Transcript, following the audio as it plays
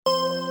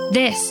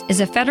This is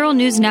a Federal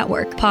News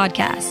Network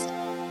podcast.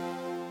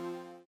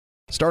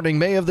 Starting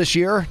May of this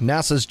year,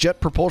 NASA's Jet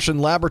Propulsion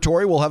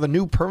Laboratory will have a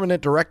new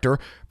permanent director.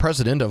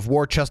 President of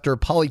Worcester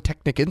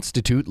Polytechnic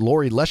Institute,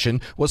 Laurie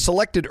Leshin, was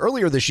selected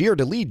earlier this year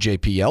to lead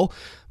JPL.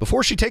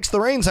 Before she takes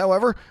the reins,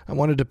 however, I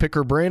wanted to pick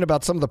her brain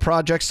about some of the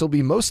projects she'll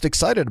be most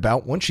excited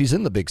about once she's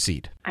in the big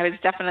seat. I was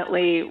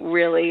definitely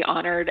really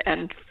honored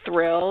and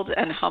thrilled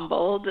and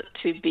humbled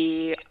to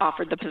be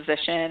offered the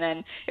position,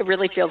 and it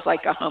really feels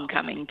like a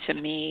homecoming to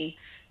me.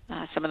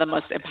 Some of the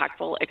most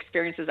impactful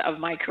experiences of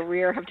my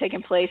career have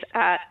taken place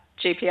at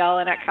JPL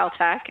and at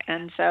Caltech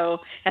and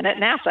at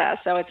NASA.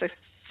 So it's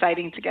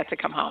exciting to get to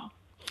come home.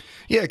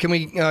 Yeah, can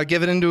we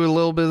give it into a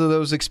little bit of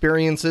those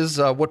experiences?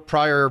 What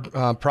prior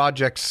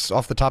projects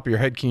off the top of your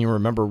head can you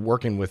remember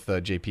working with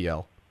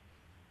JPL?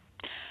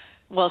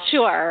 Well,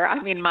 sure.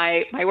 I mean,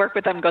 my work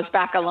with them goes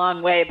back a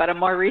long way, but a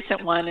more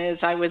recent one is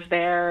I was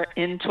there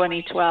in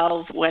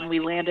 2012 when we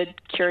landed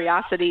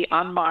Curiosity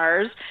on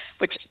Mars,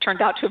 which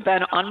turned out to have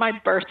been on my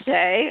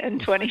birthday in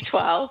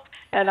 2012.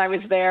 And I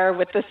was there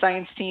with the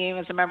science team,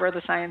 as a member of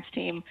the science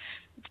team,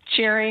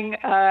 cheering,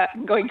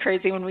 going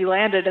crazy when we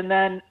landed. And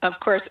then, of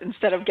course,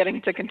 instead of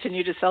getting to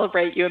continue to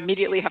celebrate, you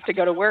immediately have to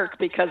go to work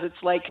because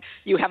it's like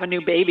you have a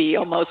new baby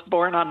almost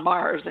born on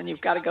Mars, and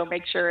you've got to go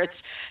make sure it's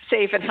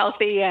safe and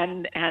healthy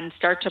and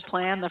start to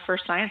plan the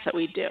first science that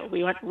we do.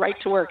 We went right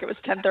to work. It was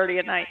 10:30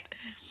 at night.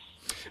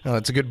 Oh,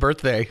 it's a good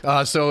birthday. It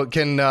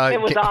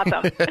was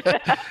awesome.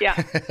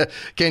 Yeah.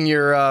 Can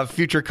your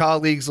future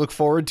colleagues look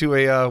forward to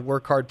a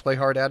work hard, play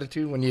hard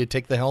attitude when you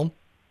take the helm?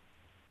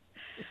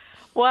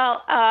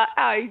 Well,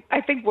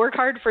 I think work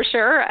hard for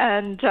sure,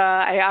 and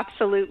I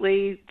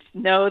absolutely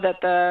know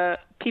that the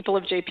people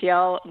of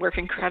JPL work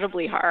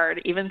incredibly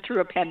hard, even through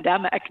a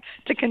pandemic,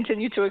 to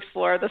continue to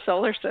explore the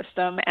solar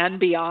system and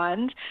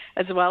beyond,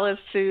 as well as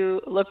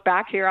to look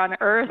back here on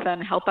Earth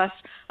and help us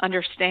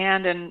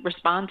understand and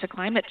respond to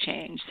climate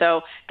change.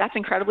 So that's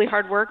incredibly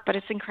hard work, but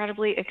it's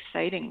incredibly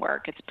exciting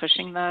work. It's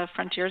pushing the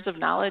frontiers of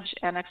knowledge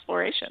and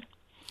exploration.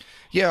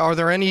 Yeah, are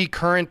there any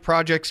current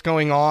projects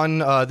going on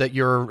that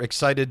you're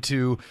excited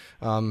to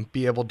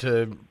be able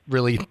to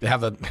really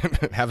have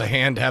the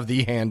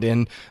hand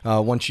in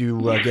once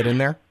you get in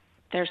there?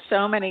 There's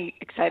so many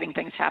exciting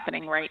things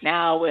happening right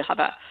now. We'll have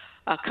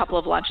a couple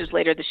of launches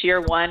later this year.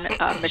 One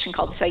mission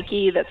called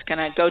Psyche that's going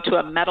to go to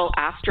a metal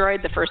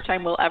asteroid, the first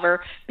time we'll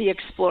ever be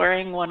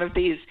exploring one of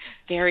these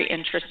very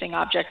interesting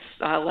objects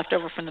left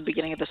over from the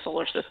beginning of the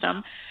solar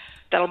system.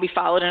 That'll be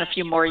followed in a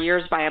few more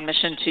years by a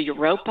mission to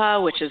Europa,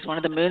 which is one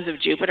of the moons of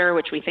Jupiter,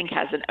 which we think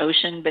has an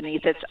ocean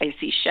beneath its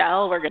icy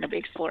shell. We're going to be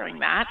exploring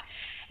that.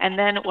 And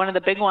then one of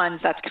the big ones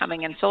that's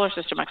coming in solar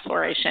system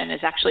exploration is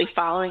actually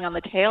following on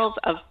the tails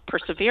of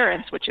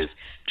Perseverance, which is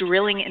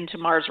drilling into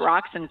Mars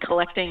rocks and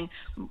collecting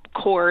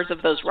cores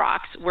of those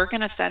rocks. We're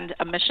going to send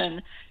a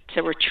mission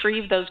to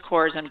retrieve those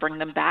cores and bring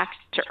them back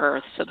to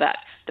Earth so that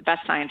the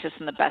best scientists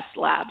and the best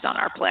labs on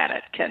our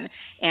planet can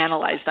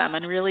analyze them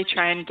and really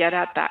try and get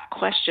at that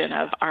question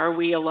of, are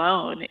we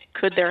alone?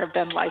 Could there have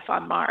been life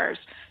on Mars?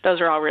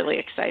 Those are all really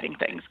exciting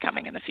things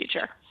coming in the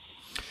future.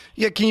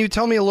 Yeah, can you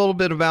tell me a little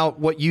bit about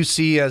what you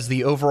see as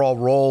the overall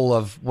role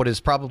of what is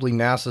probably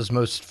NASA's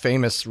most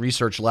famous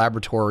research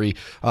laboratory,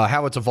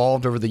 how it's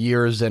evolved over the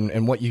years,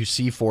 and what you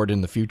see for it in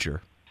the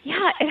future?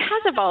 Yeah, it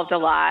has evolved a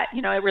lot.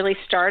 You know, it really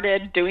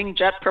started doing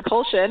jet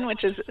propulsion,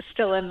 which is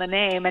still in the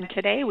name, and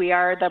today we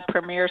are the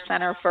premier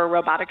center for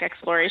robotic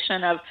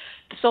exploration of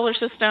the solar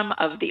system,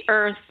 of the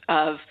Earth,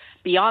 of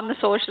beyond the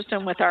solar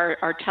system with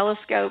our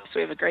telescopes.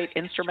 We have a great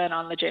instrument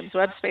on the James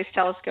Webb Space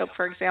Telescope,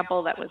 for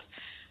example, that was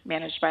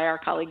managed by our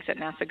colleagues at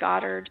NASA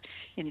Goddard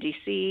in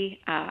D.C.,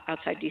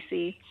 outside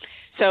D.C.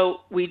 So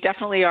we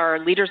definitely are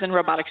leaders in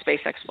robotic space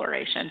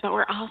exploration, but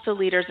we're also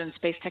leaders in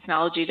space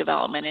technology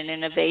development and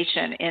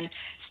innovation, in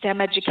STEM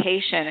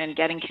education and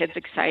getting kids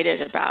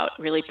excited about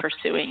really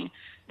pursuing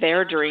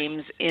their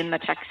dreams in the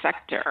tech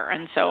sector.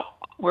 And so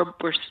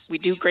we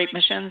do great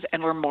missions,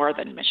 and we're more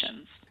than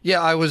missions. Yeah,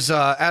 I was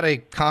at a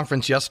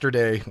conference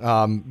yesterday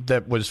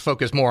that was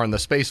focused more on the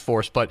Space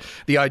Force, but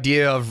the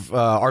idea of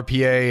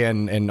RPA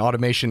and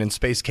automation in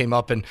space came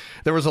up, and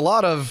there was a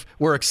lot of,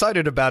 we're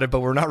excited about it, but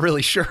we're not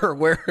really sure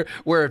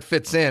where it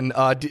fits in.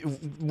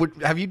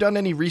 Have you done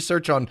any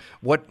research on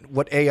what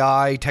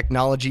AI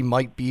technology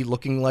might be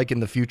looking like in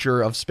the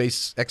future of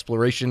space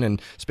exploration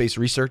and space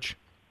research?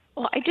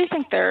 Well, I do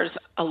think there's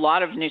a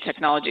lot of new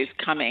technologies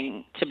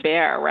coming to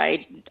bear,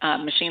 right?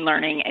 Machine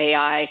learning,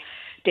 AI,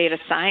 data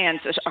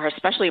science are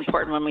especially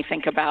important when we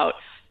think about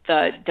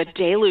the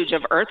deluge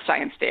of Earth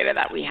science data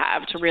that we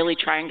have to really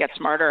try and get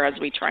smarter as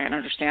we try and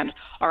understand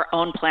our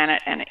own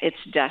planet and its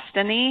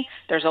destiny.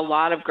 There's a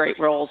lot of great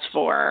roles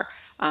for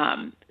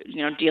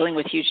dealing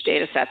with huge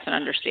data sets and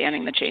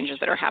understanding the changes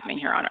that are happening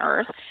here on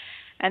Earth.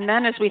 And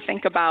then as we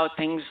think about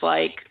things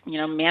like,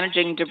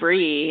 managing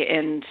debris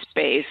in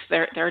space,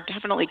 there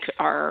definitely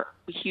are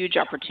huge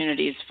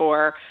opportunities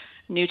for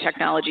new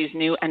technologies,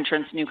 new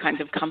entrants, new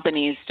kinds of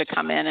companies to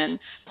come in and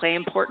play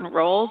important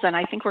roles. And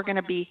I think we're going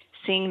to be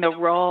seeing the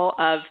role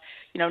of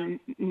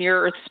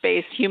near Earth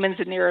space, humans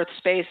in near Earth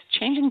space,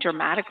 changing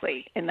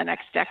dramatically in the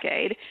next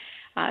decade.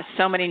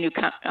 So many new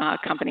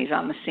companies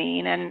on the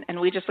scene, and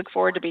we just look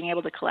forward to being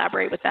able to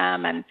collaborate with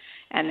them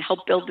and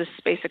help build this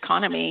space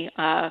economy,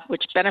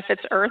 which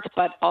benefits Earth,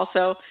 but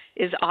also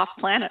is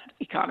off-planet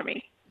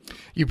economy.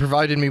 You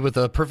provided me with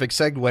a perfect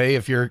segue.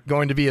 If you're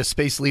going to be a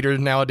space leader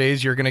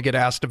nowadays, you're going to get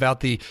asked about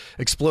the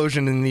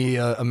explosion in the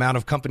amount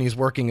of companies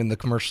working in the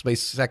commercial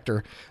space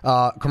sector.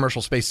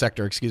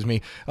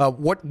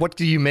 What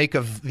do you make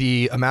of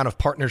the amount of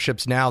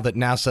partnerships now that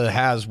NASA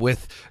has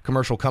with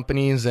commercial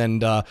companies?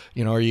 And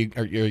are you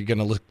going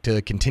to look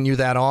to continue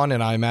that on?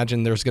 And I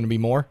imagine there's going to be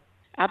more.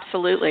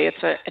 Absolutely.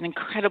 It's an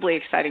incredibly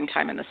exciting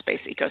time in the space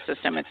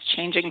ecosystem. It's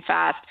changing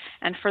fast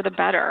and for the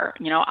better.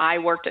 I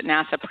worked at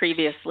NASA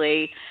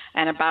previously,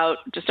 and about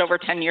just over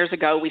 10 years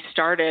ago, we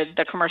started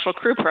the Commercial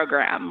Crew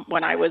Program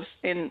when I was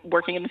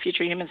working in the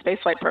Future Human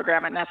Spaceflight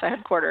Program at NASA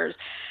headquarters.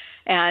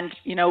 And,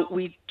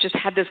 we just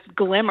had this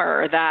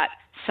glimmer that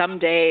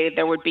someday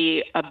there would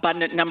be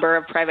abundant number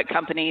of private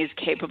companies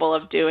capable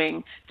of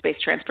doing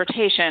space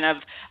transportation, of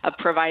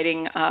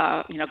providing,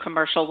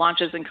 commercial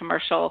launches and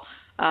commercial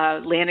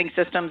landing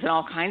systems and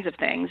all kinds of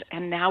things.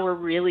 And now we're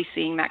really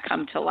seeing that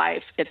come to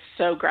life. It's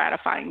so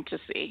gratifying to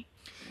see.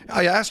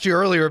 I asked you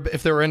earlier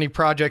if there were any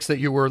projects that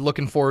you were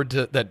looking forward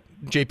to that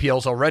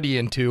JPL's already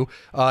into.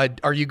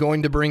 Are you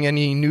going to bring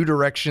any new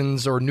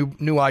directions or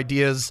new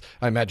ideas?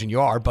 I imagine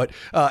you are, but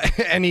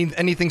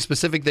anything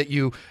specific that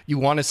you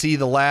want to see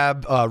the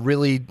lab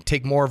really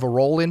take more of a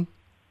role in?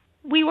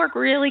 We work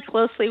really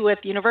closely with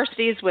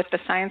universities, with the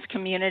science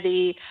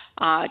community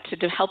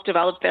to help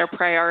develop their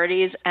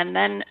priorities and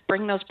then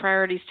bring those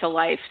priorities to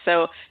life.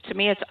 So to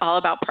me, it's all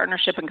about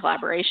partnership and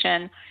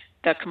collaboration.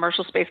 The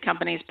commercial space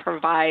companies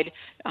provide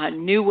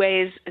new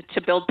ways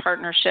to build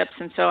partnerships.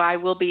 And so I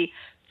will be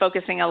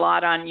focusing a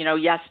lot on,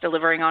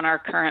 delivering on our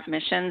current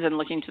missions and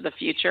looking to the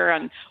future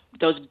and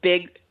those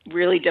big,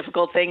 really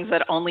difficult things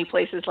that only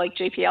places like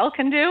JPL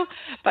can do,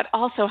 but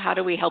also how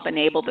do we help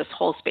enable this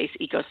whole space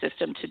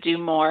ecosystem to do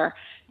more,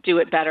 do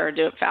it better,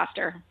 do it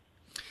faster.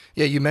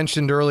 Yeah, you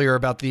mentioned earlier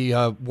about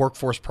the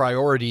workforce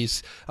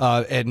priorities,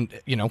 and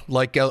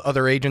like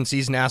other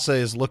agencies, NASA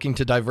is looking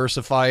to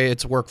diversify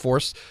its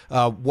workforce.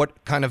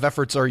 What kind of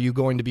efforts are you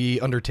going to be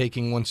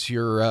undertaking once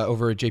you're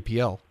over at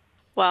JPL?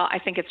 Well, I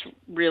think it's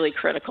really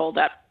critical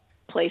that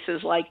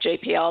places like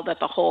JPL,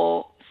 that the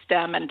whole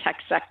STEM and tech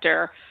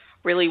sector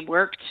really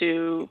work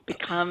to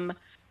become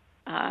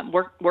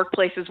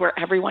workplaces where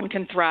everyone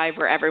can thrive,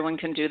 where everyone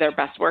can do their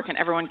best work and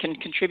everyone can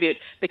contribute,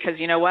 because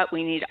you know what?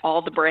 We need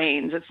all the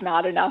brains. It's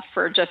not enough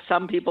for just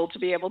some people to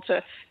be able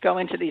to go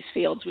into these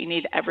fields. We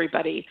need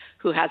everybody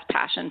who has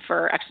passion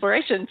for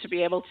exploration to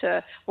be able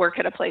to work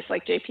at a place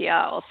like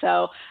JPL.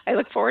 So I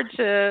look forward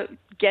to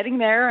getting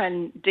there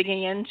and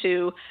digging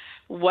into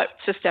what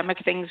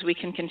systemic things we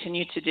can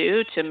continue to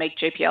do to make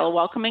JPL a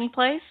welcoming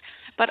place.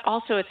 But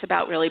also it's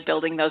about really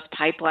building those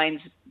pipelines,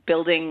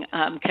 building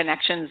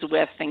connections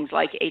with things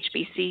like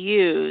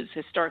HBCUs,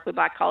 historically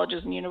black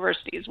colleges and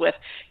universities, with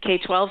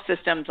K-12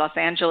 systems. Los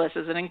Angeles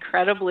is an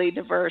incredibly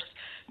diverse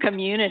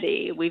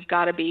community. We've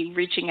got to be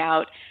reaching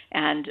out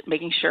and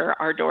making sure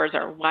our doors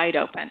are wide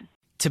open.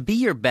 To be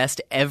your best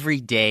every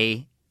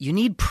day, you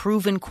need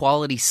proven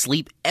quality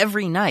sleep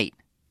every night.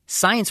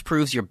 Science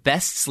proves your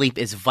best sleep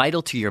is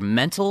vital to your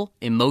mental,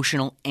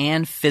 emotional,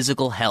 and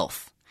physical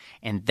health.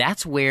 And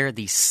that's where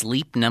the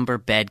Sleep Number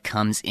bed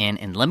comes in.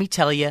 And let me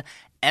tell you,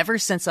 ever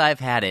since I've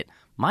had it,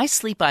 my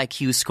sleep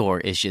IQ score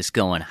is just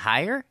going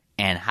higher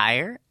and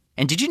higher.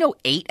 And did you know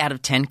 8 out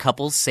of 10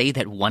 couples say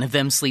that one of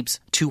them sleeps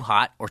too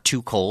hot or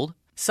too cold?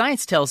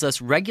 Science tells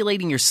us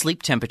regulating your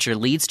sleep temperature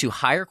leads to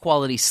higher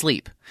quality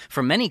sleep.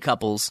 For many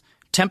couples,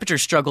 temperature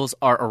struggles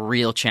are a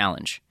real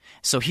challenge.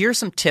 So here are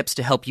some tips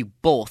to help you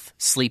both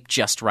sleep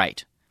just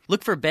right.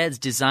 Look for beds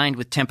designed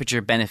with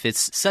temperature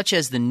benefits, such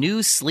as the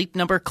new Sleep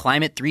Number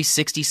Climate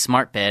 360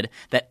 smart bed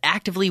that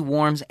actively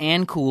warms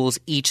and cools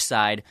each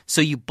side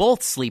so you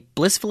both sleep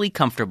blissfully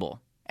comfortable.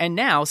 And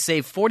now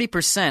save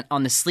 40%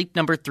 on the Sleep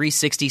Number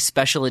 360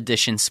 Special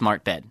Edition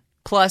smart bed,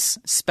 plus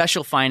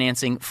special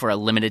financing for a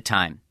limited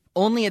time.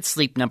 Only at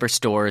Sleep Number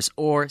stores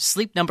or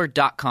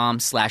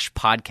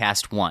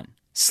sleepnumber.com/podcast1.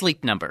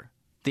 Sleep Number,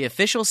 the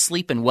official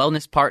sleep and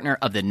wellness partner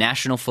of the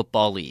National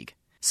Football League.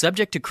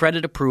 Subject to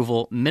credit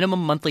approval,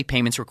 minimum monthly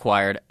payments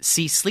required.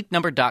 See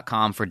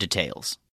sleepnumber.com for details.